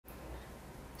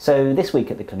So this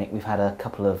week at the clinic we've had a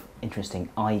couple of interesting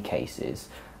eye cases,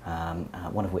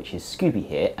 one of which is Scooby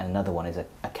here, and another one is a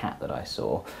cat that I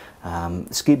saw.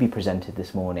 Scooby presented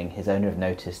this morning. His owner had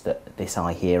noticed that this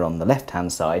eye here on the left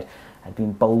hand side had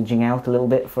been bulging out a little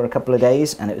bit for a couple of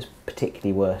days, and it was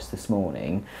particularly worse this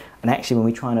morning. And actually when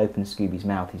we try and open Scooby's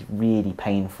mouth, it's really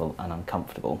painful and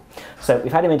uncomfortable. So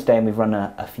we've had him in today and we've run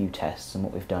a few tests, and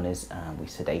what we've done is we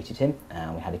sedated him,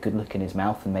 and we had a good look in his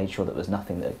mouth and made sure that there was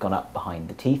nothing that had gone up behind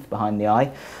the teeth, behind the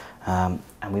eye.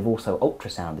 And we've also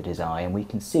ultrasounded his eye, and we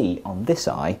can see on this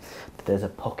eye that there's a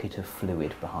pocket of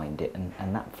fluid behind it,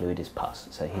 and that fluid is pus.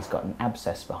 So he's got an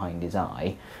abscess behind his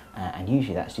eye, and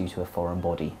usually that's due to a foreign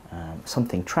body,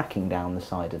 something tracking down the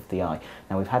side of the eye.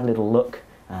 Now we've had a little look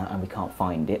and we can't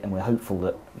find it, and we're hopeful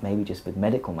that maybe just with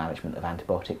medical management of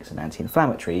antibiotics and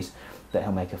anti-inflammatories that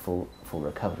he'll make a full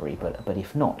recovery, but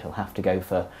if not, he'll have to go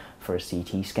for a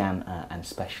CT scan and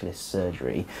specialist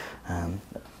surgery.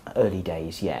 Early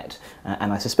days yet,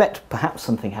 and I suspect perhaps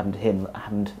something happened to him that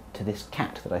happened to this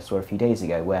cat that I saw a few days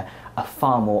ago, where a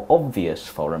far more obvious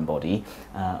foreign body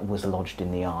was lodged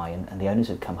in the eye, and the owners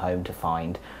had come home to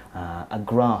find a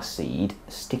grass seed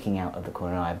sticking out of the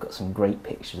corner of the eye. I've got some great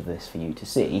pictures of this for you to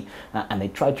see, and they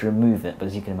tried to remove it, but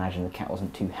as you can imagine the cat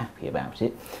wasn't too happy about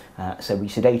it, so we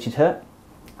sedated her.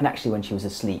 And actually when she was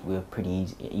asleep we were pretty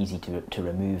easy to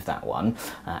remove that one,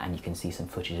 and you can see some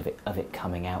footage of it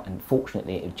coming out, and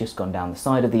fortunately it had just gone down the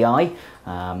side of the eye,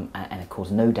 and it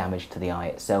caused no damage to the eye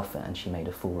itself, and she made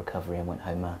a full recovery and went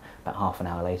home about half an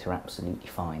hour later absolutely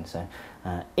fine. So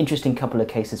interesting couple of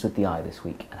cases with the eye this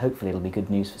week, and hopefully it'll be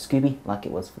good news for Scooby like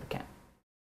it was for the cat.